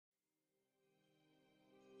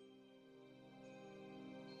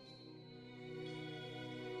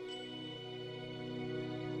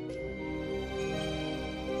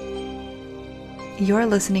You're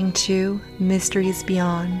listening to Mysteries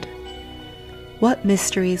Beyond. What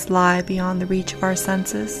mysteries lie beyond the reach of our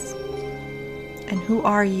senses? And who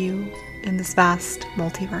are you in this vast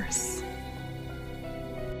multiverse?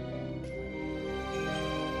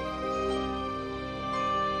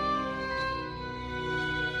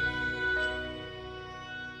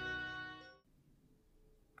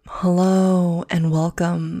 Hello and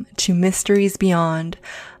welcome to Mysteries Beyond.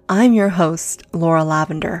 I'm your host, Laura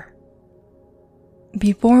Lavender.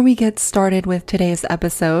 Before we get started with today's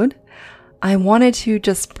episode, I wanted to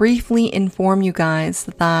just briefly inform you guys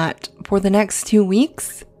that for the next 2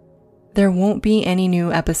 weeks, there won't be any new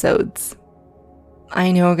episodes.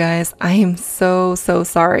 I know, guys, I am so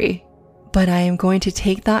sorry, but I am going to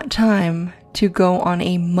take that time to go on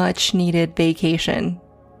a much needed vacation.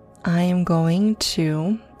 I am going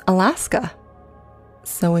to Alaska.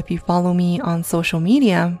 So if you follow me on social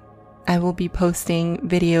media, I will be posting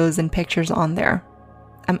videos and pictures on there.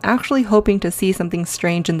 I'm actually hoping to see something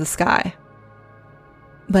strange in the sky.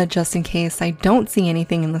 But just in case I don't see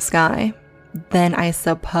anything in the sky, then I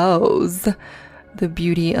suppose the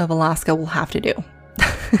beauty of Alaska will have to do.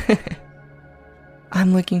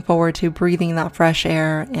 I'm looking forward to breathing that fresh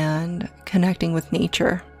air and connecting with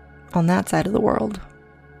nature on that side of the world.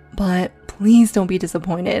 But please don't be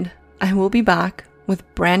disappointed. I will be back with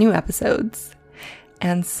brand new episodes.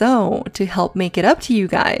 And so, to help make it up to you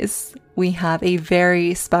guys, we have a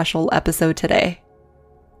very special episode today.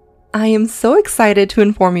 I am so excited to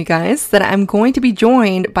inform you guys that I'm going to be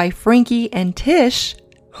joined by Frankie and Tish,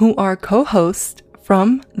 who are co-hosts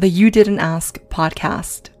from the You Didn't Ask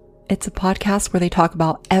podcast. It's a podcast where they talk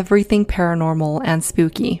about everything paranormal and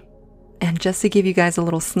spooky. And just to give you guys a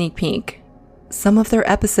little sneak peek, some of their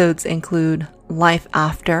episodes include Life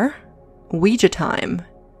After, Ouija Time,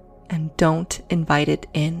 and Don't Invite It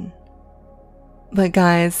In. But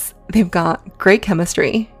guys, they've got great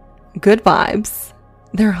chemistry, good vibes,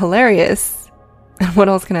 they're hilarious, and what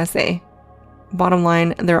else can I say? Bottom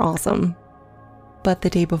line, they're awesome. But the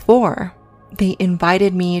day before, they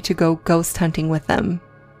invited me to go ghost hunting with them.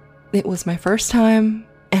 It was my first time,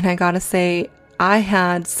 and I gotta say, I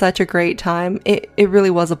had such a great time. It really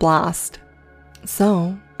was a blast.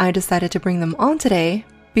 So I decided to bring them on today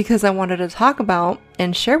because I wanted to talk about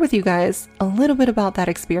and share with you guys a little bit about that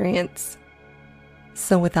experience.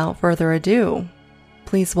 So without further ado,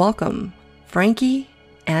 please welcome Frankie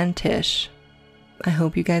and Tish. I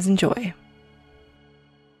hope you guys enjoy.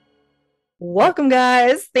 Welcome,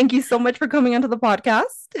 guys. Thank you so much for coming onto the podcast.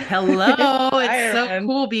 Hello. It's so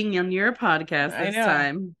cool being on your podcast this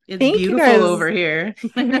time. It's Thank beautiful over here.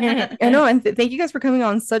 I know. And thank you guys for coming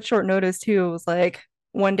on such short notice, too. It was like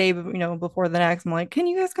one day, before the next, I'm like, can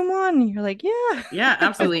you guys come on? And you're like, yeah. Yeah,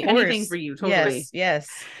 absolutely. Anything for you. Totally. Yes.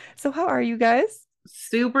 So how are you guys?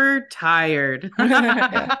 Super tired.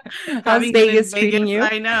 How's Vegas treating you?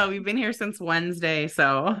 I know. We've been here since Wednesday.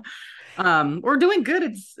 So we're doing good.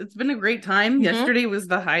 It's been a great time. Mm-hmm. Yesterday was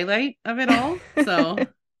the highlight of it all. So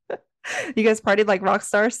you guys partied like rock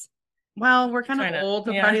stars? Well, we're kind of old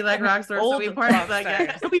to party like rock stars. So we partied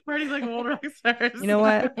like old rock stars. You know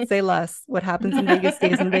what? Say less. What happens in Vegas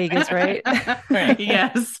stays in Vegas, right?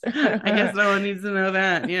 Yes. I guess no one needs to know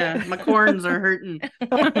that. Yeah. My corns are hurting.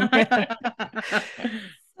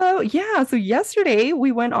 So yesterday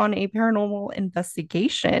we went on a paranormal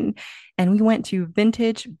investigation and we went to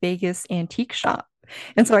Vintage Vegas Antique Shop.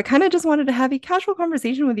 And so I kind of just wanted to have a casual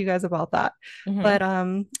conversation with you guys about that. Mm-hmm.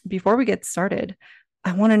 But before we get started,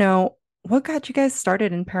 I want to know, what got you guys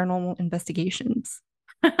started in paranormal investigations?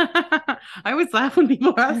 I always laugh when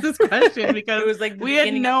people ask this question because it was like we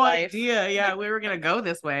had no idea. Yeah, we were gonna go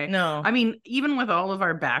this way. No, I mean, even with all of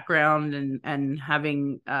our background and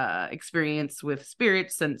having experience with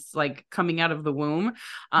spirits since like coming out of the womb,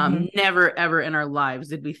 never ever in our lives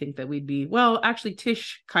did we think that we'd be. Well, actually,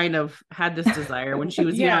 Tish kind of had this desire when she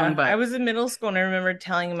was young. But I was in middle school and I remember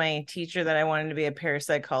telling my teacher that I wanted to be a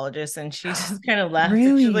parapsychologist, and she just kind of laughed.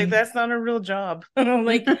 Really? She's like, "That's not a real job." And I'm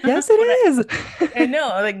like, "Yes, it is." I know.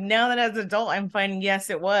 Like now that as an adult, I'm finding yes,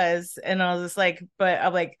 it was, and I was just like, but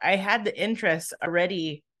I'm like, I had the interest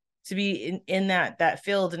already to be in that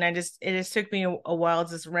field, and it just took me a while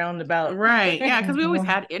to just roundabout. Right? Yeah, because we always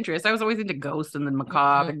had interest. I was always into ghosts and the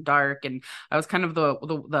macabre and dark, and I was kind of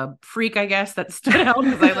the freak, I guess, that stood out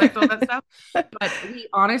because I liked all that stuff. But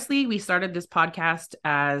we started this podcast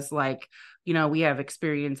as like, we have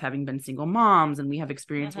experience having been single moms and we have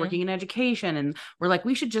experience working in education. And we're like,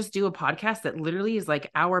 we should just do a podcast that literally is like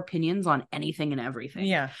our opinions on anything and everything.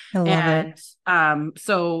 Yeah. I love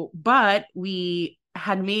it. But we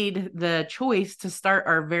had made the choice to start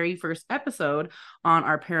our very first episode on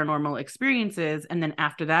our paranormal experiences. And then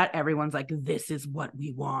after that, everyone's like, this is what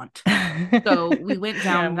we want. So we went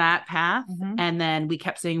down that path. And then we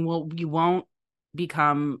kept saying, well, you won't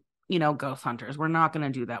become, ghost hunters. We're not going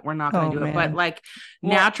to do that. We're not going to do it. But like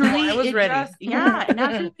naturally, I was ready.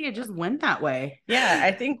 Naturally it just went that way. Yeah.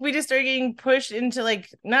 I think we just started getting pushed into like,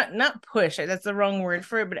 not push, that's the wrong word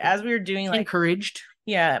for it. But as we were doing like encouraged.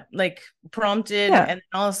 Yeah. Like prompted. Yeah. And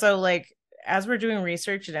also like, as we're doing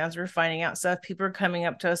research and as we're finding out stuff, people are coming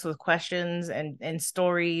up to us with questions and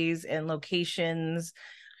stories and locations.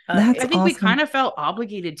 I think awesome. We kind of felt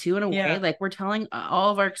obligated to in a way, like we're telling all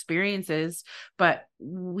of our experiences, but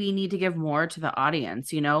we need to give more to the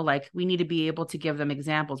audience, like we need to be able to give them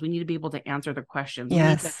examples. We need to be able to answer the questions.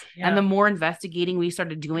 Yes. And the more investigating we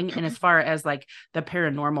started doing, and as far as like the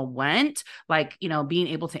paranormal went, like, being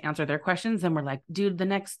able to answer their questions, then we're like, dude, the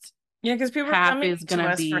next because people are coming to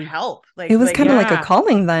us for help. Like it was kind of like a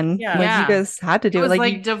calling then. Yeah. Like you guys had to do it.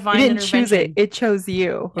 Like divine you didn't choose it. It chose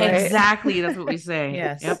you. Right? Exactly. That's what we say.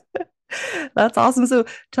 Yes. Yep. That's awesome. So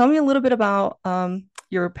tell me a little bit about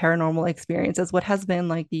your paranormal experiences. What has been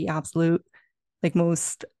like the absolute, like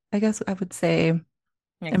most, I guess I would say,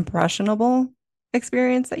 impressionable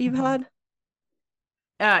experience that you've had?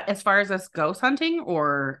 As far as us ghost hunting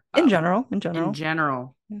or in general. In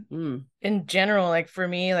general. In general, like for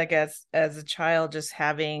me, like as a child, just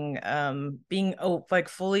having being like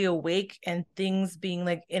fully awake and things being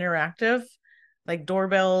like interactive, like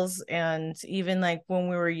doorbells, and even like when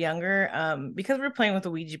we were younger, because we're playing with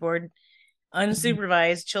a Ouija board,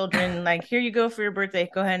 unsupervised children, like here you go for your birthday,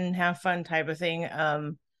 go ahead and have fun type of thing.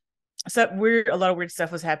 So a lot of weird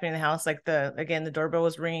stuff was happening in the house. Like the doorbell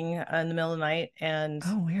was ringing in the middle of the night, and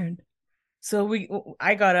weird. So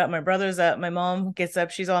I got up, my brother's up, my mom gets up,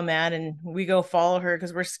 she's all mad, and we go follow her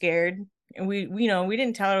because we're scared. And we we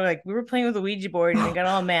didn't tell her, like we were playing with the Ouija board and they got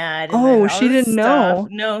all mad. And she didn't know.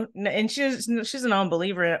 No, and she's a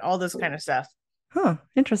non-believer in all this kind of stuff. Huh,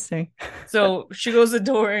 interesting. So she goes to the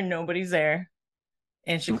door and nobody's there.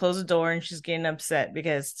 And she closed the door and she's getting upset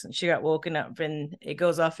because she got woken up and it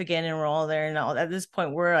goes off again and we're all there. And all at this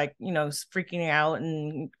point, we're like, freaking out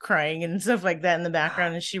and crying and stuff like that in the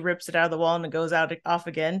background. And she rips it out of the wall and it goes off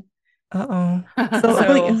again. So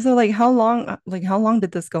how long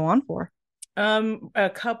did this go on for?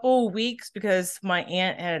 A couple weeks, because my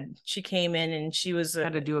aunt she came in and she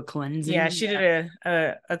had to do a cleansing. Yeah, she did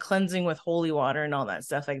a cleansing with holy water and all that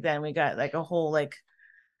stuff like that. And we got like a whole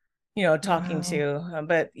talking to,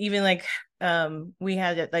 but even like we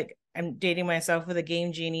had it, like I'm dating myself with a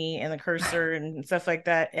game genie and the cursor and stuff like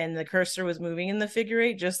that, and the cursor was moving in the figure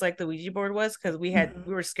eight just like the Ouija board was, because we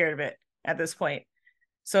were scared of it at this point.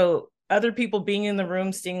 So other people being in the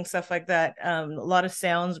room seeing stuff like that, a lot of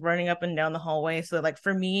sounds running up and down the hallway. So like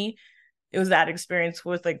for me, it was that experience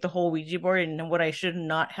with like the whole Ouija board and what I should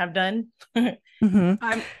not have done.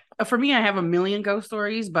 For me, I have a million ghost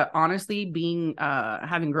stories, but honestly,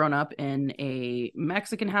 having grown up in a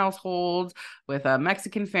Mexican household with a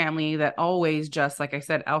Mexican family that always, just like I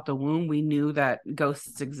said, out the womb, we knew that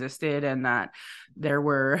ghosts existed and that there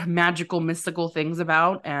were magical, mystical things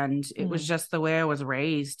about, and it was just the way I was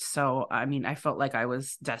raised. So, I mean, I felt like I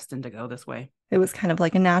was destined to go this way. It was kind of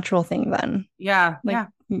like a natural thing then. Yeah.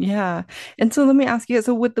 Yeah. And so let me ask you,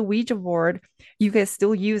 so with the Ouija board, you guys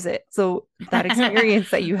still use it. So that experience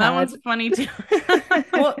that you had. That one's funny too.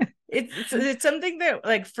 Well, it's something that,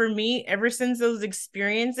 like, for me, ever since those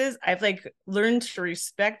experiences, I've like learned to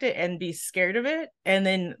respect it and be scared of it, and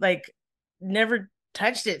then like never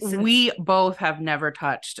touched it since. We both have never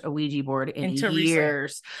touched a Ouija board in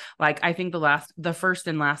years. Like, I think the first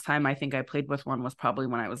and last time I think I played with one was probably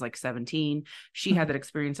when I was like 17. She had that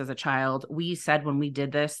experience as a child. We said when we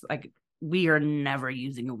did this, like, we are never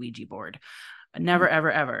using a Ouija board. Never, ever,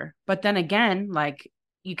 ever. But then again, like,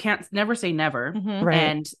 you can't never say never. Right.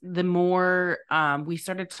 And the more we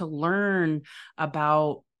started to learn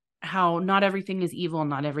about how not everything is evil,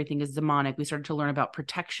 not everything is demonic. We started to learn about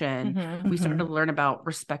protection. We started to learn about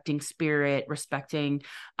respecting spirit, respecting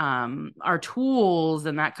our tools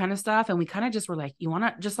and that kind of stuff. And we kind of just were like, you want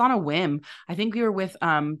to, just on a whim. I think we were with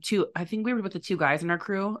the two guys in our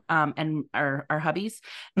crew and our hubbies.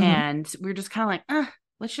 And we were just kind of like,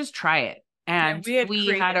 let's just try it. And we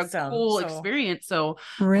had a cool experience. So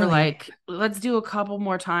we're like, let's do a couple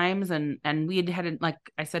more times. And we had, like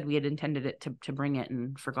I said, we had intended it to bring it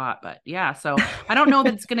and forgot. But yeah, so I don't know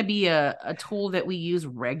that it's going to be a tool that we use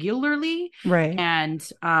regularly. Right. And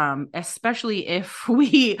especially if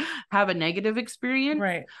we have a negative experience.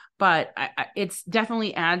 Right. But it's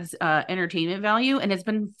definitely adds entertainment value, and it's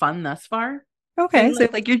been fun thus far. Okay, And so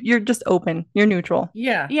like you're just open, you're neutral.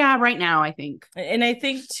 Yeah, right now I think. And I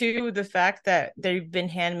think too the fact that they've been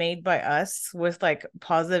handmade by us with like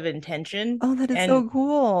positive intention, Oh, that is and so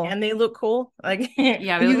cool. they look cool. Like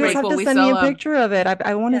Yeah, they You look guys really have cool. to We send me sell a picture of it.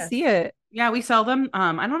 I want to Yes. see it. Yeah, we sell them.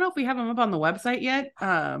 I don't know if we have them up on the website yet.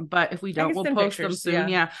 But if we don't, we'll post them soon.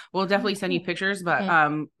 Yeah, we'll definitely send you pictures.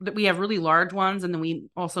 But we have really large ones, and then we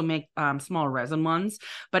also make smaller resin ones.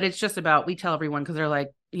 But it's just about, we tell everyone, because they're like,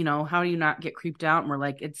 how do you not get creeped out? And we're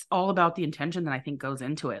like, it's all about the intention that I think goes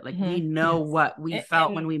into it. Like we know what we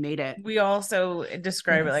felt when we made it. We also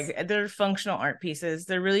describe it like they're functional art pieces.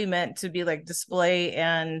 They're really meant to be like display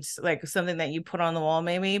and like something that you put on the wall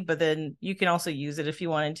maybe, but then you can also use it if you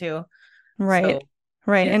wanted to. Right. So,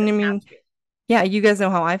 Right. And I mean, yeah, you guys know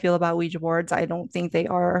how I feel about Ouija boards. I don't think they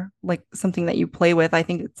are like something that you play with. I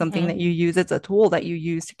think it's something that you use. It's a tool that you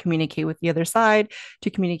use to communicate with the other side, to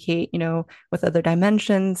communicate, with other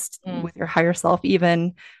dimensions, with your higher self,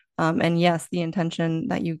 even. And yes, the intention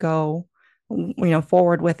that you go,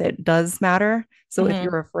 forward with it does matter. So if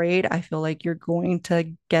you're afraid, I feel like you're going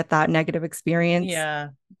to get that negative experience. Yeah.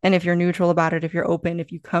 And if you're neutral about it, if you're open,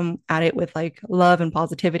 if you come at it with like love and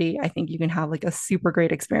positivity, I think you can have like a super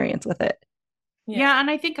great experience with it. Yeah, and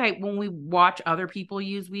I think when we watch other people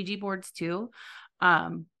use Ouija boards too,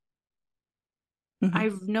 I've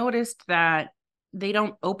noticed that they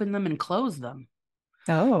don't open them and close them.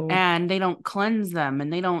 Oh. And they don't cleanse them,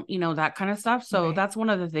 and they don't, that kind of stuff. So that's one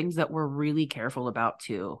of the things that we're really careful about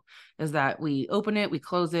too, is that we open it, we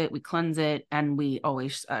close it, we cleanse it, and we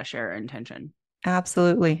always share our intention.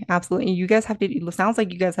 Absolutely. Absolutely. You guys have to, it sounds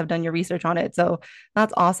like you guys have done your research on it. So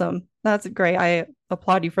that's awesome. That's great. I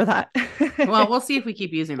applaud you for that. Well, we'll see if we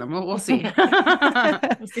keep using them. We'll see.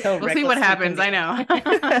 We'll see what happens. I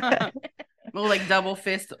know. We'll like double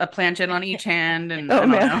fist a planchette on each hand, and I don't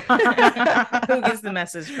know who gets the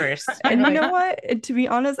message first. And you know what? To be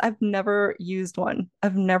honest, I've never used one.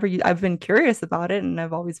 I've been curious about it, and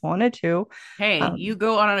I've always wanted to. Hey, you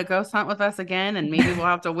go on a ghost hunt with us again, and maybe we'll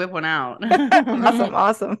have to whip one out.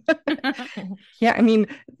 Awesome. Yeah, I mean,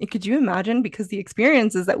 could you imagine? Because the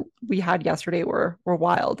experiences that we had yesterday were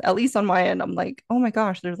wild. At least on my end, I'm like, oh my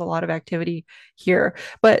gosh, there's a lot of activity here.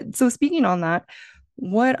 But so speaking on that,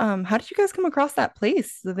 how did you guys come across that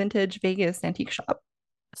place, the Vintage Vegas Antique Shop?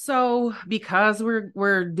 So because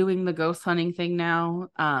we're doing the ghost hunting thing now,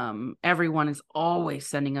 everyone is always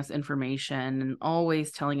sending us information and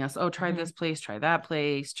always telling us, oh, try this place, try that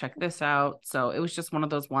place, check this out. So it was just one of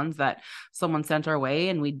those ones that someone sent our way,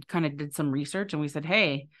 and we kind of did some research, and we said,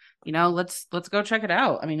 hey, let's go check it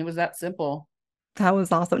out. I mean, it was that simple. That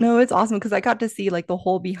was awesome. No, it's awesome because I got to see like the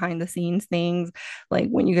whole behind the scenes things, like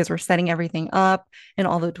when you guys were setting everything up and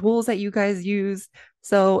all the tools that you guys use.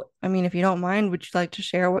 So, I mean, if you don't mind, would you like to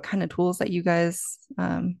share what kind of tools that you guys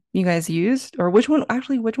used, or which one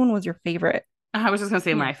was your favorite? I was just gonna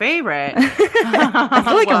say my favorite. I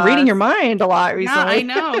feel like I'm reading your mind a lot recently. Yeah, I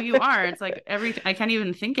know you are. It's like I can't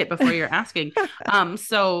even think it before you're asking.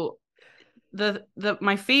 So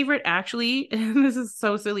my favorite actually, and this is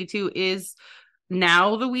so silly too, is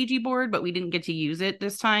now the Ouija board, but we didn't get to use it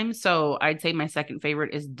this time. So I'd say my second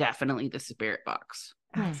favorite is definitely the spirit box.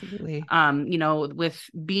 Absolutely. With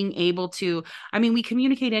being able to, I mean, we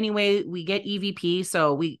communicate anyway, we get EVP.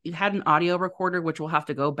 So we had an audio recorder, which we'll have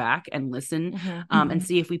to go back and listen and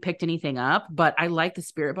see if we picked anything up. But I like the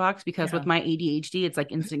spirit box because with my ADHD, it's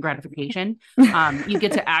like instant gratification. You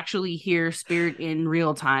get to actually hear spirit in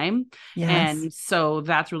real time. Yes. And so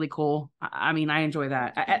that's really cool. I mean, I enjoy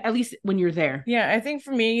that, at least when you're there. Yeah, I think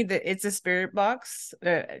for me that it's a spirit box,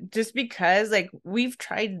 just because like we've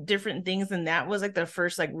tried different things, and that was like the first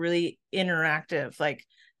like really interactive, like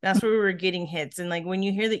that's where we were getting hits. And like when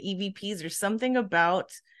you hear the EVPs, there's something about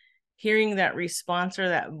hearing that response or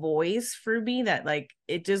that voice for me that like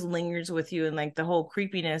it just lingers with you, and like the whole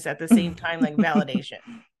creepiness at the same time, like validation.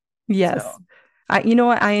 Yes. So. You know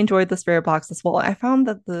what? I enjoyed the spirit box as well. I found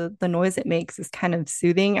that the noise it makes is kind of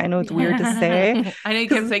soothing. I know it's weird to say. I know you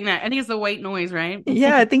kept saying that. I think it's the white noise, right?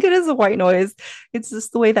 Yeah, I think it is a white noise. It's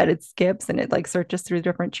just the way that it skips and it like searches through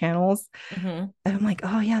different channels. And I'm like,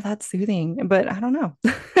 oh yeah, that's soothing. But I don't know.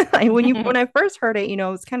 When I first heard it, it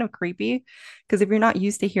was kind of creepy because if you're not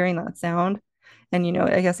used to hearing that sound, and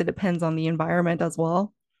I guess it depends on the environment as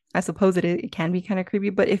well. I suppose it can be kind of creepy,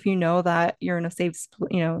 but if you know that you're in a safe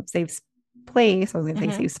place, I was gonna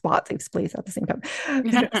say safe spot, safe place at the same time.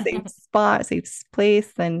 Safe spot, safe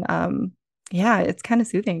place, then yeah, it's kind of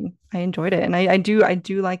soothing. I enjoyed it. And I do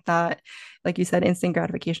like that, like you said, instant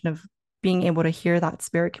gratification of being able to hear that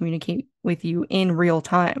spirit communicate with you in real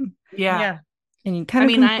time. Yeah. And you kind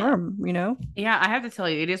of confirm, you know? Yeah, I have to tell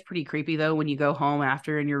you, it is pretty creepy though when you go home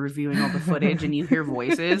after and you're reviewing all the footage and you hear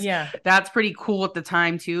voices. Yeah. That's pretty cool at the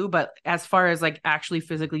time too. But as far as like actually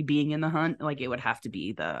physically being in the hunt, like it would have to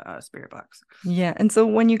be the spirit box. Yeah. And so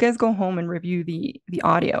when you guys go home and review the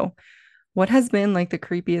audio, what has been like the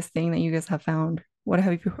creepiest thing that you guys have found? What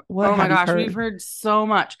have you Oh my gosh, we've heard so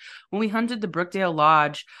much. When we hunted the Brookdale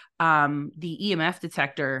Lodge, the EMF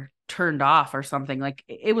detector turned off or something. Like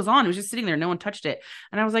it was on, it was just sitting there, no one touched it.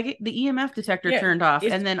 And I was like, the EMF detector turned off.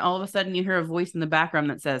 And then all of a sudden you hear a voice in the background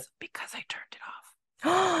that says, because I turned it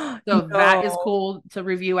off. So that is cool to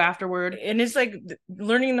review afterward. And it's like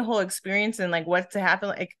learning the whole experience and like what to happen.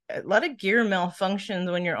 Like a lot of gear malfunctions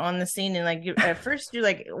when you're on the scene, and like at first you're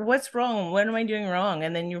like, what's wrong, what am I doing wrong?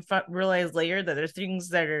 And then you realize later that there's things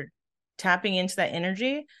that are tapping into that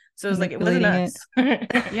energy. So it was like, it wasn't us.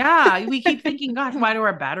 Yeah, we keep thinking, gosh, why do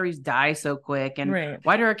our batteries die so quick? And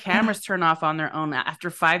why do our cameras turn off on their own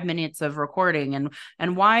after 5 minutes of recording?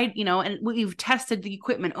 And why, you know, and we've tested the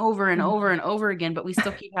equipment over and over and over again, but we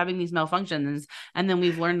still keep having these malfunctions. And then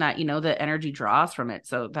we've learned that, you know, the energy draws from it.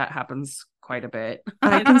 So that happens quite a bit.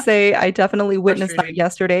 I can say I definitely witnessed that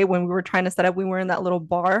yesterday when we were trying to set up. We were in that little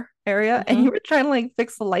bar area and you were trying to like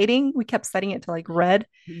fix the lighting. We kept setting it to like red.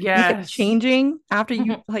 Yeah, kept changing after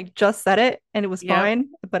you like just set it and it was fine.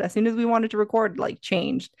 But as soon as we wanted to record, like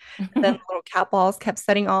changed. And then the little cat balls kept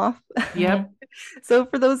setting off. Yep. So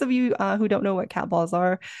for those of you who don't know what cat balls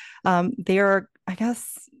are, they are, I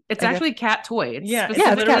guess, it's actually cat toy. It's it's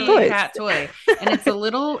cat toy. And it's a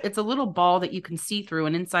little ball that you can see through,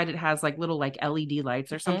 and inside it has like little like LED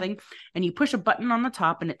lights or something. And you push a button on the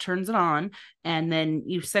top and it turns it on, and then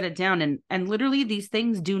you set it down, and literally these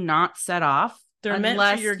things do not set off. They're unless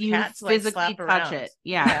meant for your you cat to, physically like, touch it.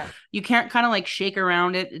 Yeah. You can't kind of like shake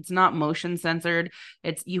around it. It's not motion censored.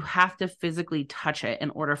 You have to physically touch it in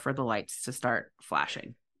order for the lights to start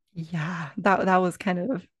flashing. Yeah, that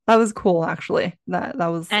was cool actually. That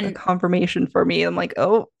was a confirmation for me. I'm like,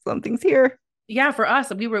 oh, something's here. Yeah, for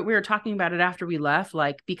us, we were talking about it after we left,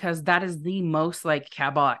 like, because that is the most like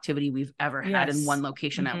cat ball activity we've ever had in one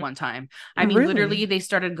location at one time. I mean, literally they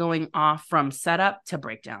started going off from setup to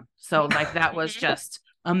breakdown. So like that was just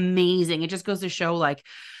amazing. It just goes to show, like,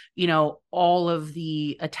 you know, all of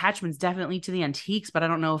the attachments definitely to the antiques, but I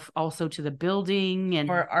don't know if also to the building and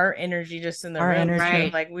or our energy just in the room.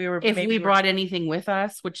 Right. Like if we brought anything with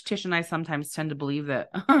us, which Tish and I sometimes tend to believe that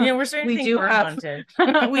we're starting to think we're haunted.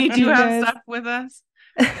 We do have stuff with us.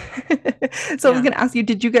 So I was gonna ask you,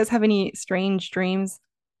 did you guys have any strange dreams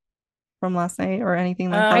from last night or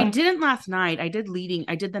anything like that? I didn't last night. I did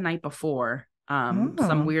the night before.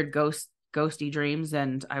 Some weird ghosty dreams,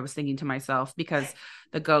 and I was thinking to myself, because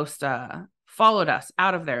the ghost followed us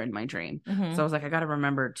out of there in my dream. So I was like, I got to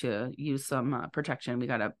remember to use some protection. We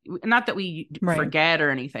got to, not that we forget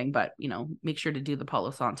or anything, but, you know, make sure to do the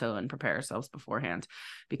Palo Santo and prepare ourselves beforehand,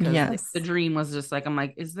 because the dream was just like, I'm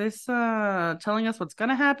like, is this telling us what's going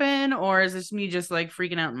to happen, or is this me just like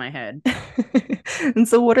freaking out in my head? And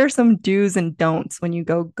so what are some do's and don'ts when you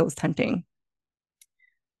go ghost hunting?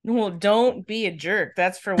 Well, don't be a jerk.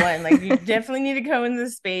 That's for one. Like, you definitely need to go into the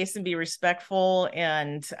space and be respectful,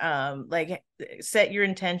 and like set your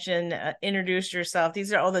intention, introduce yourself.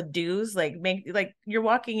 These are all the do's. Like, make, like, you're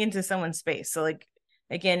walking into someone's space. So like,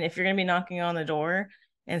 again, if you're gonna be knocking on the door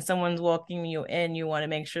and someone's welcoming you in, you want to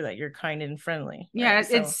make sure that you're kind and friendly. Yeah, right?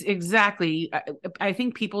 It's exactly. I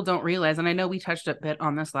think people don't realize, and I know we touched a bit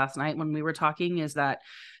on this last night when we were talking, is that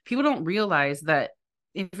people don't realize that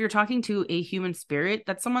if you're talking to a human spirit,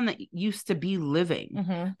 that's someone that used to be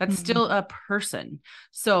living. That's still a person.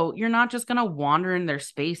 So you're not just going to wander in their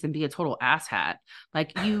space and be a total asshat.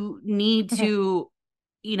 Like, you need to,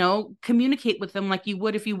 you know, communicate with them like you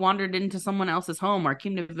would if you wandered into someone else's home or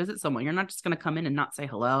came to visit someone. You're not just going to come in and not say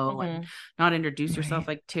hello and not introduce yourself,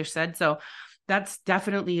 like Tish said. So that's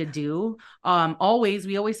definitely a do. We always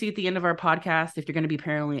see at the end of our podcast, if you're going to be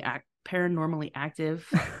paranormally active,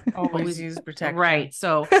 always use protection. Right.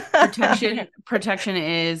 So protection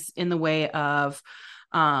is in the way of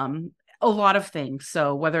a lot of things.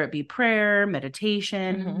 So whether it be prayer,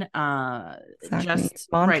 meditation,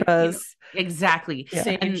 just mantras, right, you know, exactly.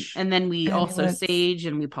 Sage. And then we also sage,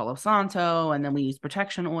 and we Palo Santo, and then we use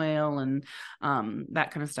protection oil and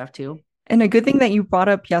that kind of stuff too. And a good thing that you brought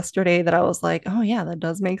up yesterday that I was like, oh yeah, that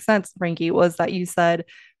does make sense, Frankie, was that you said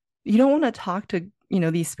you don't want to talk to, you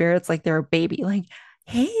know, these spirits like they're a baby. Like,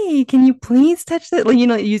 hey, can you please touch that? Like, you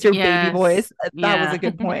know, use your baby voice. That was a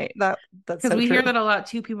good point. That's because we hear that a lot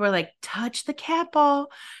too. People are like, touch the cat ball.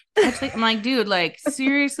 I'm like, dude, like,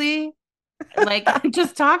 seriously? Like,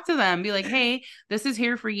 just talk to them. Be like, hey, this is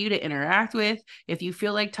here for you to interact with. If you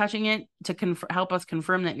feel like touching it to help us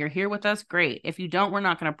confirm that you're here with us, great. If you don't, we're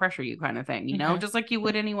not going to pressure you, kind of thing, you know, just like you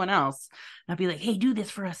would anyone else. And I'd be like, hey, do this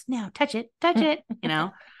for us now. Touch it, you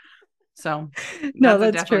know. So No,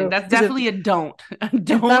 that's true. That's definitely a don't. If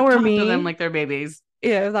Don't that were talk me, to them like they're babies.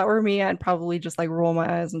 yeah, if that were me, I'd probably just like roll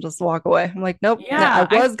my eyes and just walk away. I'm like, nope, Yeah,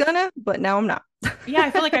 I was gonna, but now I'm not. yeah, I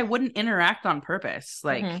feel like I wouldn't interact on purpose.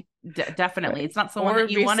 Like, definitely, Right. it's not someone Or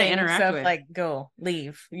that you want to interact stuff with. like go,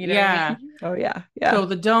 leave. You know what I Yeah. mean? Oh yeah, yeah. So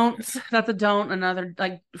the don'ts, that's a don't. Another,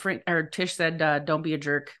 like Frank or Tish said, don't be a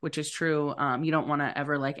jerk, which is true. You don't want to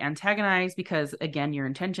ever like antagonize because again, your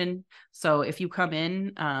intention. So if you come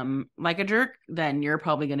in like a jerk, then you're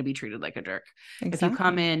probably going to be treated like a jerk. Exactly. If you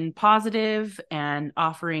come in positive and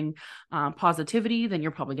offering positivity, then you're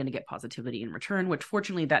probably going to get positivity in return, which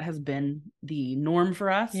fortunately that has been the norm for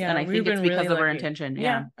us. Yeah, and I think it's because of our intention.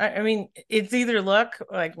 Yeah. I mean, it's either luck,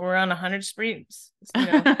 like we're on 100 sprees, you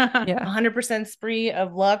know, Yeah. 100% spree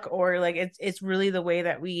of luck, or like it's really the way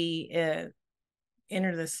that we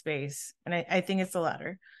enter this space. And I think it's the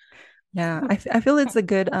latter. Yeah, I feel it's a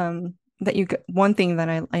good that one thing that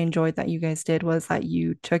I enjoyed that you guys did was that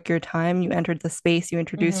you took your time, you entered the space, you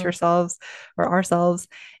introduced yourselves or ourselves,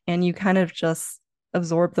 and you kind of just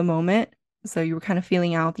absorbed the moment. So you were kind of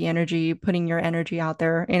feeling out the energy, putting your energy out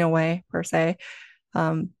there in a way, per se,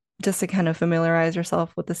 just to kind of familiarize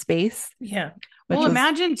yourself with the space. Yeah. Well,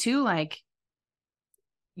 imagine too, like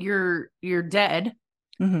you're dead.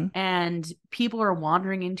 And people are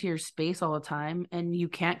wandering into your space all the time and you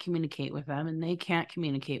can't communicate with them and they can't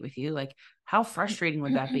communicate with you. Like, how frustrating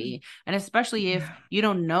would that be? And especially if you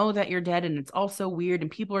don't know that you're dead and it's all so weird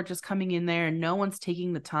and people are just coming in there and no one's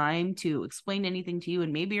taking the time to explain anything to you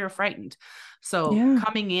and maybe you're frightened. So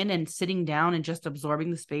coming in and sitting down and just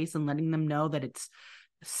absorbing the space and letting them know that it's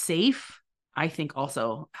safe, I think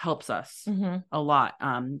also helps us a lot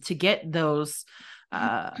to get those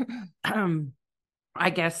I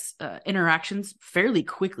guess interactions fairly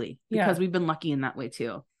quickly because we've been lucky in that way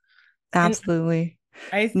too. Absolutely.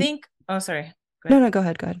 And I think sorry. No, go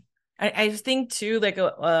ahead. I think too, like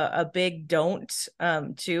a big don't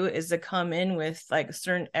too is to come in with like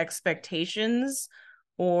certain expectations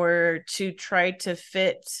or to try to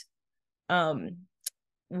fit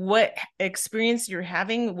what experience you're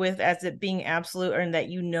having with as it being absolute or that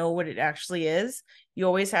you know what it actually is. You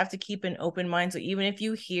always have to keep an open mind. So even if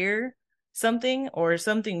you hear something or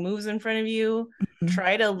something moves in front of you,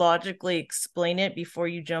 try to logically explain it before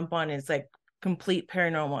you jump on it's like complete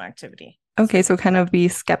paranormal activity. Okay, so kind of be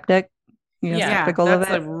skeptical of it.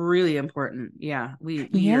 Like really important. Yeah, we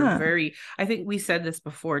are very, I think we said this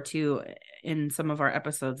before too in some of our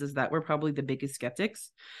episodes, is that we're probably the biggest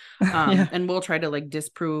skeptics. And we'll try to like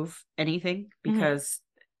disprove anything because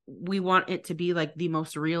we want it to be like the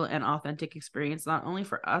most real and authentic experience, not only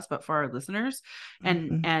for us but for our listeners.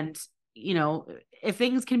 And you know, if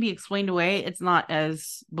things can be explained away, it's not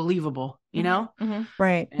as believable, you know?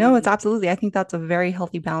 Right. No, it's absolutely. I think that's a very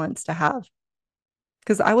healthy balance to have.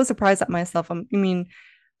 Because I was surprised at myself. I mean,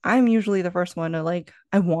 I'm usually the first one to like,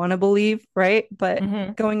 I want to believe, right?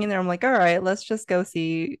 But going in there, I'm like, all right, let's just go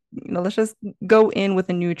see, let's just go in with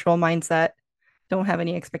a neutral mindset. Don't have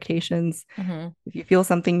any expectations. If you feel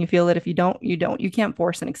something, you feel it. If you don't, you don't. You can't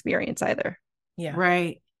force an experience either. Yeah.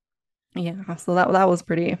 Right. Yeah, so that was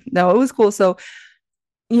pretty, it was cool. So,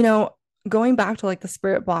 going back to like the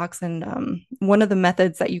spirit box and one of the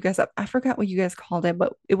methods that you guys, I forgot what you guys called it,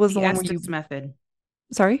 but it was the one where you method.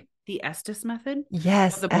 Sorry? The Estes method?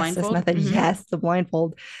 Yes, the blindfold method. Yes, the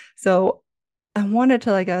blindfold. So I wanted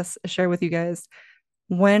to, I guess, share with you guys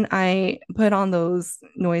when I put on those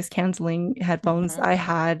noise canceling headphones,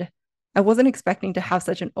 I wasn't expecting to have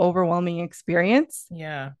such an overwhelming experience.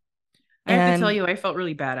 Yeah. I have to tell you, I felt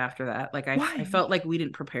really bad after that. Like I felt like we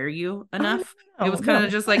didn't prepare you enough. It was kind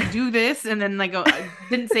of just like, do this. And then like, I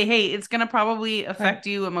didn't say, hey, it's going to probably affect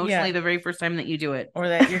you emotionally the very first time that you do it. Or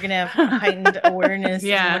that you're going to have heightened awareness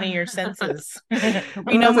in one of your senses.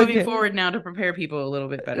 We know moving forward now to prepare people a little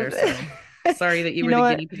bit better. So sorry that you were the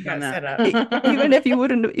guinea pig on that. Even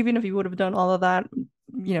if you would have done all of that,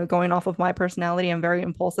 going off of my personality, I'm very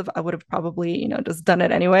impulsive. I would have probably, just done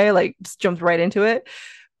it anyway, like just jumped right into it.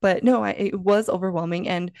 But no, it was overwhelming.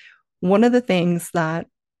 And one of the things that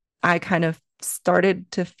I kind of started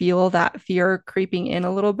to feel that fear creeping in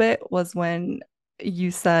a little bit was when you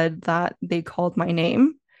said that they called my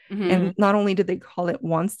name. And not only did they call it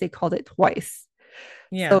once, they called it twice.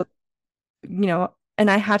 Yeah. So, and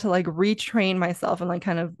I had to like retrain myself and like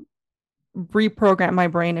kind of reprogram my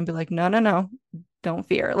brain and be like, no, don't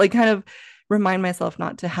fear. Like kind of remind myself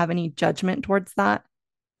not to have any judgment towards that.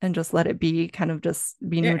 and just let it be, kind of just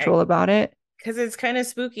be Yeah, neutral about it. because it's kind of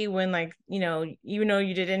spooky when, like, even though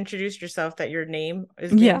you did introduce yourself, that your name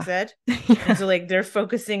is being Yeah. said. And Yeah, so like they're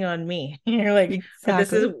focusing on me. You're like, oh,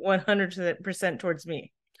 this is exactly. 100% towards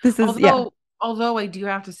me. This is, yeah. Although I do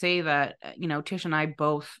have to say that, Tish and I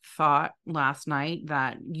both thought last night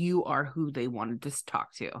that you are who they wanted to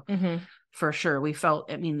talk to. Mm-hmm. For sure. We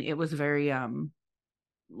felt, I mean, it was very,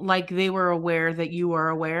 like they were aware that you are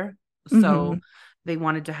aware. So they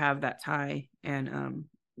wanted to have that tie, and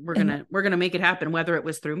we're gonna make it happen, whether it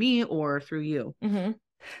was through me or through you. Mm-hmm.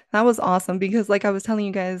 That was awesome because, like I was telling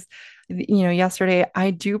you guys, yesterday,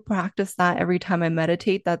 I do practice that every time I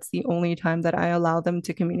meditate. That's the only time that I allow them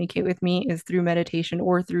to communicate with me is through meditation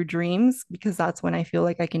or through dreams, because that's when I feel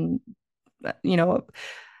like I can, I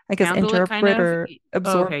guess, Handle it, kind interpret of. or Oh,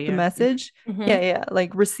 absorb okay, the yeah. message. Mm-hmm. Yeah,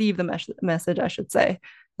 like receive the message, I should say.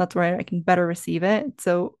 That's where I can better receive it.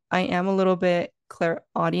 So I am a little bit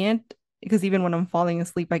clairaudient, because even when I'm falling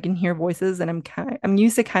asleep, I can hear voices, and I'm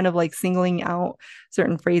used to kind of like singling out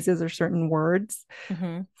certain phrases or certain words.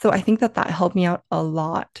 Mm-hmm. So I think that helped me out a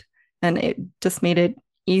lot, and it just made it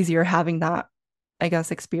easier having that, I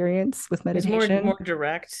guess, experience with It's meditation. more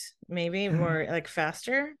direct, maybe more like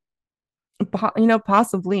faster.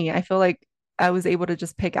 Possibly. I feel like I was able to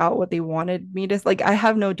just pick out what they wanted me to, like, I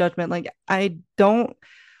have no judgment. Like, I don't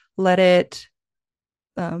let it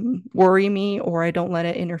worry me, or I don't let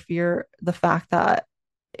it interfere the fact that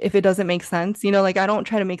if it doesn't make sense, like, I don't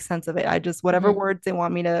try to make sense of it. I just, whatever Mm-hmm. words they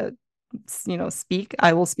want me to, speak,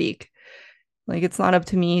 I will speak. Like, it's not up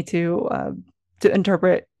to me to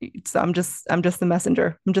interpret. So I'm just the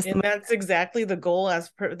messenger. I'm just And the that's exactly the goal,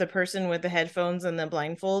 as the person with the headphones and the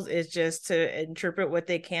blindfolds, is just to interpret what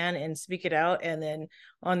they can and speak it out. And then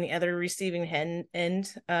on the other receiving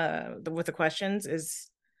end, with the questions,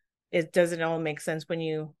 it doesn't all make sense when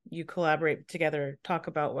you collaborate together, talk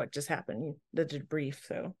about what just happened, the debrief.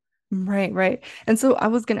 So right. And so I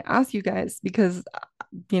was going to ask you guys, because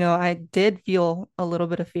I did feel a little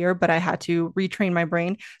bit of fear, but I had to retrain my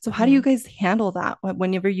brain. So how do you guys handle that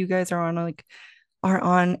whenever you guys are on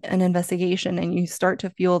an investigation and you start to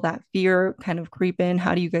feel that fear kind of creep in?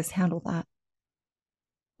 How do you guys handle that?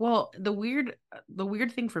 Well, the weird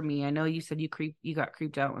thing for me, I know you said you got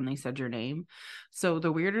creeped out when they said your name. So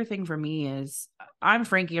the weirder thing for me is, I'm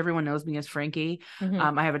Frankie. Everyone knows me as Frankie.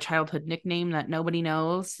 mm-hmm. I have a childhood nickname that nobody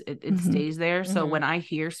knows. It Mhm. stays there. So Mm-hmm. when I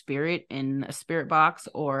hear spirit in a spirit box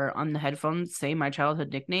or on the headphones say my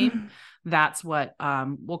childhood nickname, that's what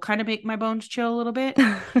will kind of make my bones chill a little bit.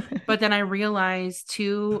 But then I realized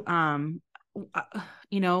too, I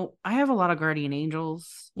have a lot of guardian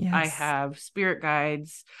angels. I Yes. have spirit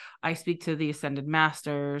guides. I speak to the ascended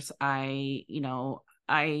masters. I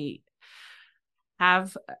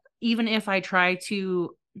have, even if I try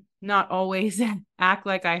to not always act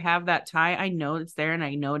like I have that tie, I know it's there and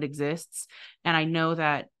I know it exists. And I know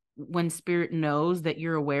that when spirit knows that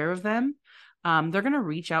you're aware of them, they're going to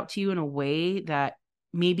reach out to you in a way that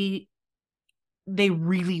maybe they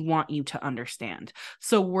really want you to understand.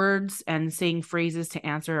 So words and saying phrases to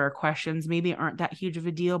answer our questions maybe aren't that huge of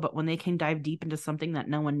a deal, but when they can dive deep into something that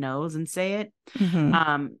no one knows and say it,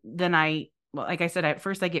 then like I said, at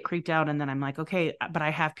first I get creeped out, and then I'm like, okay, but I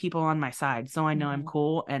have people on my side, so I know I'm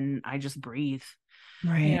cool, and I just breathe.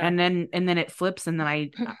 Right. Yeah. And then it flips, and then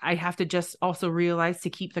I have to just also realize to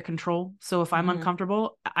keep the control. So if I'm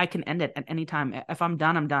uncomfortable, I can end it at any time. If I'm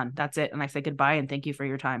done, I'm done. That's it. And I say goodbye and thank you for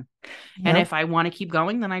your time. And Yep. if I want to keep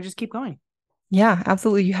going, then I just keep going. Yeah,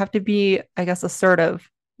 absolutely. You have to be, I guess, assertive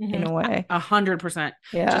in a way. 100%.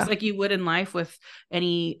 Yeah. Just like you would in life with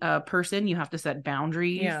any person, you have to set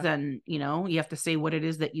boundaries. Yeah. And, you have to say what it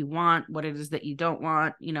is that you want, what it is that you don't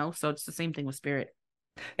want, so it's the same thing with spirit.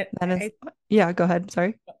 That is, yeah, go ahead.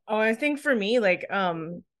 Sorry. Oh, I think for me, like,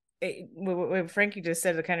 what Frankie just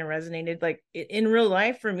said, it kind of resonated. Like, in real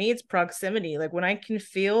life, for me, it's proximity. Like, when I can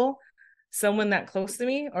feel someone that close to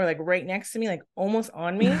me, or like right next to me, like almost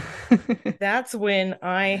on me, that's when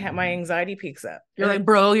my anxiety peaks up. You're like,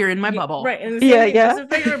 bro, you're in my Yeah, bubble. right. And the same thing, Yeah.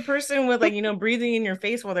 just if you're a person with, like, breathing in your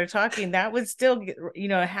face while they're talking, that would still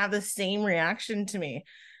have the same reaction to me.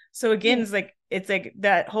 So again, it's like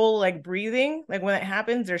that whole, like, breathing, like when it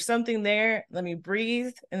happens, there's something there, let me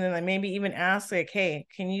breathe. And then I maybe even ask, like, hey,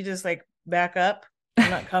 can you just like back up? I'm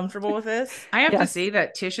not comfortable with this. I have to say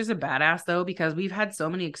that Tish is a badass, though, because we've had so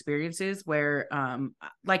many experiences where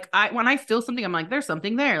like when I feel something, I'm like, there's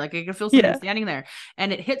something there. Like, I can feel something standing there,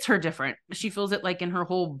 and it hits her different. She feels it like in her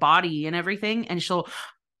whole body and everything, and she'll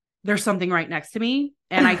there's something right next to me.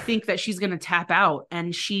 And I think that she's going to tap out,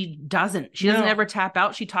 and she doesn't ever tap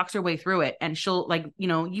out. She talks her way through it, and she'll like,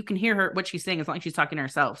 you can hear her, what she's saying. It's not like she's talking to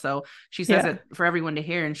herself. So she says it for everyone to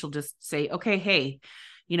hear, and she'll just say, okay, hey,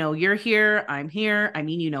 you're here. I'm here. I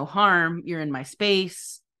mean, no harm. You're in my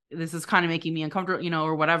space. This is kind of making me uncomfortable,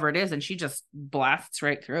 or whatever it is. And she just blasts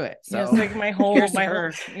right through it. So it's like my whole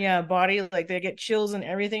body, like they get chills and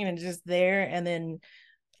everything, and it's just there. And then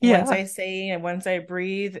once I say and once I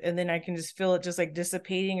breathe, and then I can just feel it just like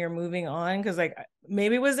dissipating or moving on. Cause like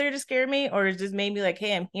maybe it was there to scare me, or it just made me like,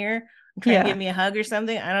 hey, I'm here. I'm trying to give me a hug or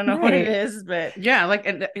something. I don't know what it is, but like,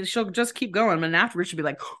 and she'll just keep going. And afterwards she'll be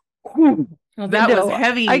like, that was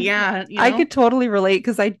heavy. I could totally relate,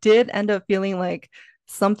 because I did end up feeling like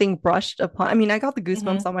something brushed upon. I mean, I got the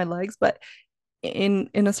goosebumps on my legs, but in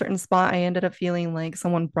a certain spot, I ended up feeling like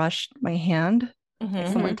someone brushed my hand, like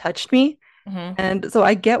someone touched me. And so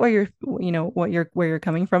I get where you're, where you're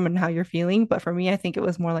coming from and how you're feeling. But for me, I think it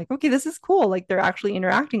was more like, okay, this is cool. Like they're actually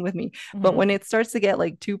interacting with me. But when it starts to get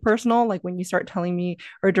like too personal, like when you start telling me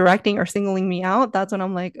or directing or singling me out, that's when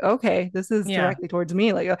I'm like, okay, this is directly towards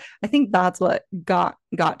me. Like, I think that's what got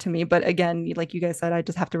to me. But again, like you guys said, I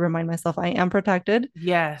just have to remind myself I am protected.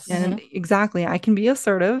 Yes. And exactly. I can be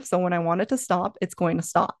assertive. So when I want it to stop, it's going to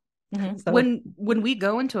stop. So when we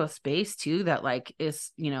go into a space too, that like is,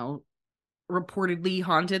 reportedly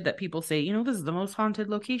haunted, that people say, this is the most haunted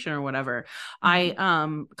location or whatever. I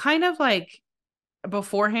kind of like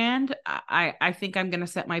beforehand, I think I'm going to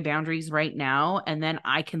set my boundaries right now, and then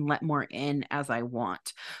I can let more in as I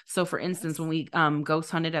want. So for instance, when we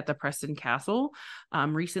ghost hunted at the Preston Castle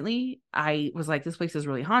recently, I was like, this place is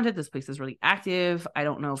really haunted. This place is really active. I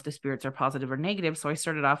don't know if the spirits are positive or negative. So I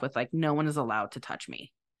started off with like, no one is allowed to touch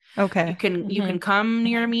me. Okay. You can come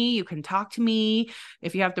near me. You can talk to me.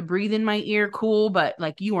 If you have to breathe in my ear, cool. But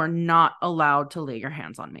like, you are not allowed to lay your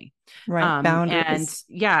hands on me. Right. Boundaries.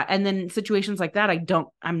 And then situations like that,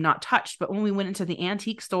 I'm not touched. But when we went into the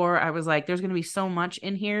antique store, I was like, there's going to be so much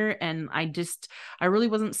in here. And I really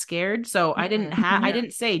wasn't scared. So I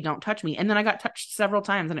didn't say, don't touch me. And then I got touched several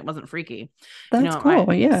times, and it wasn't freaky. That's cool.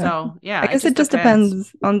 So I guess it just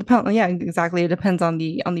depends on the, exactly. It depends on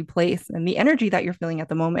the place and the energy that you're feeling at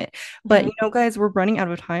the moment. But guys, we're running out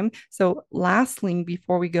of time. So lastly,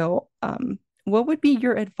 before we go, what would be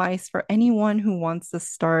your advice for anyone who wants to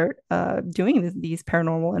start doing these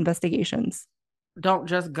paranormal investigations? Don't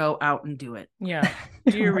just go out and do it. Yeah.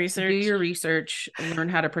 Do your research. Do your research. Learn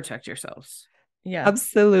how to protect yourselves. Yeah,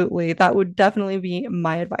 absolutely. That would definitely be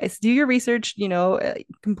my advice. Do your research,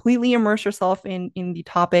 completely immerse yourself in the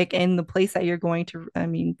topic and the place that you're going to,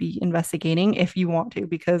 be investigating if you want to,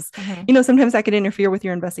 because, sometimes that could interfere with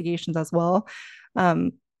your investigations as well.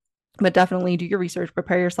 But definitely do your research,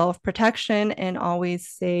 prepare yourself, protection, and always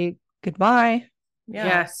say goodbye. Yeah.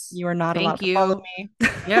 Yes. You are not allowed to follow me.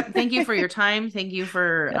 Yep. Thank you for your time. Thank you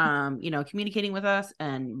for, communicating with us,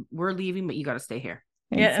 and we're leaving, but you got to stay here.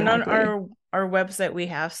 Yeah. Exactly. And on our website, we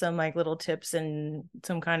have some like little tips and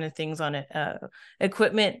some kind of things on it.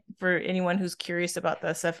 Equipment for anyone who's curious about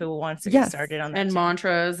that stuff, who wants to get started on that. And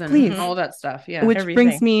mantras and all that stuff. Yeah. Which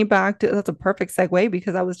brings me back to, that's a perfect segue,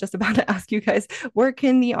 because I was just about to ask you guys, where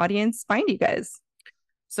can the audience find you guys?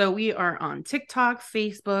 So we are on TikTok,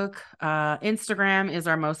 Facebook, Instagram is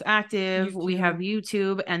our most active. YouTube. We have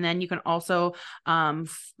YouTube, and then you can also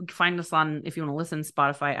find us on, if you want to listen,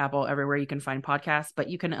 Spotify, Apple, everywhere you can find podcasts. But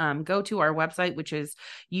you can go to our website, which is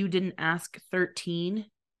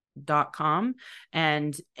youdidn'task13.com,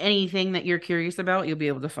 and anything that you're curious about, you'll be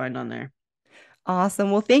able to find on there. Awesome.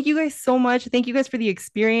 Well, thank you guys so much. Thank you guys for the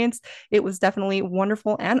experience. It was definitely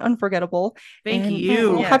wonderful and unforgettable. Thank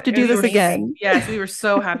you. We'll have to do this again. Yes, we were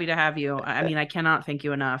so happy to have you. I mean, I cannot thank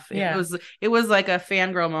you enough. It was like a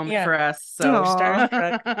fangirl moment for us. So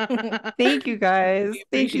thank you guys.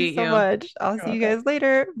 Thank you so much. I'll see you guys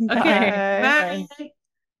later. Okay. Bye.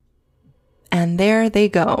 And there they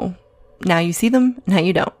go. Now you see them, now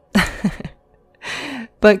you don't.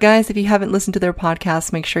 But guys, if you haven't listened to their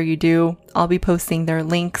podcast, make sure you do. I'll be posting their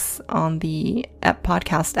links on the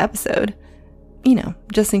podcast episode,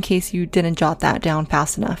 just in case you didn't jot that down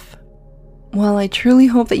fast enough. Well, I truly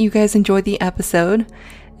hope that you guys enjoyed the episode.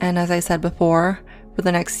 And as I said before, for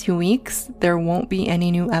the next 2 weeks, there won't be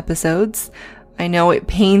any new episodes. I know it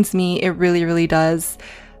pains me. It really, really does.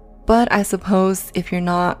 But I suppose if you're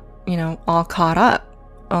not, all caught up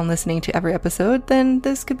on listening to every episode, then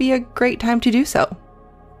this could be a great time to do so.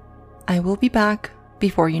 I will be back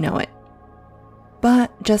before you know it.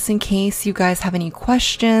 But just in case you guys have any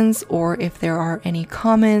questions, or if there are any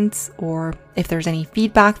comments, or if there's any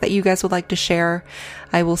feedback that you guys would like to share,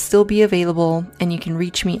 I will still be available, and you can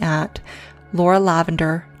reach me at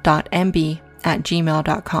lauralavender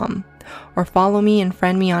lauralavender.mb@gmail.com, or follow me and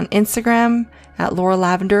friend me on Instagram at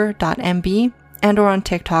lauralavender.mb and or on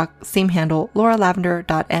TikTok, same handle,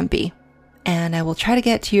 lauralavender.mb. And I will try to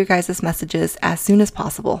get to your guys' messages as soon as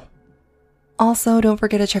possible. Also, don't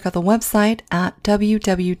forget to check out the website at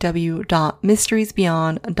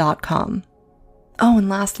www.mysteriesbeyond.com. Oh, and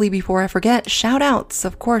lastly, before I forget, shout outs.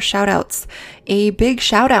 Of course, shout outs. A big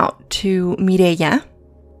shout out to Mireya,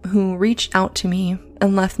 who reached out to me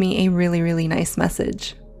and left me a really, really nice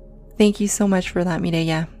message. Thank you so much for that,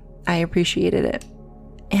 Mireya. I appreciated it.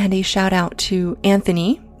 And a shout out to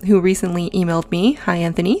Anthony, who recently emailed me. Hi,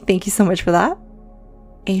 Anthony. Thank you so much for that.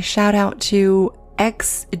 A shout out to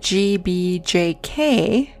XGBJK,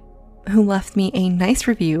 who left me a nice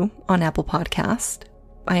review on Apple Podcast.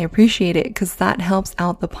 I appreciate it because that helps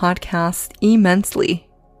out the podcast immensely.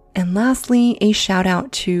 And lastly, a shout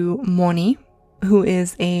out to Moni, who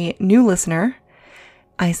is a new listener.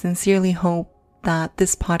 I sincerely hope that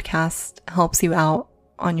this podcast helps you out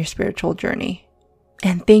on your spiritual journey.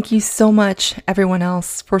 And thank you so much, everyone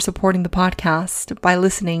else, for supporting the podcast by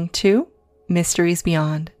listening to Mysteries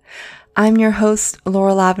Beyond. I'm your host,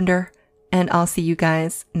 Laura Lavender, and I'll see you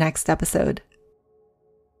guys next episode.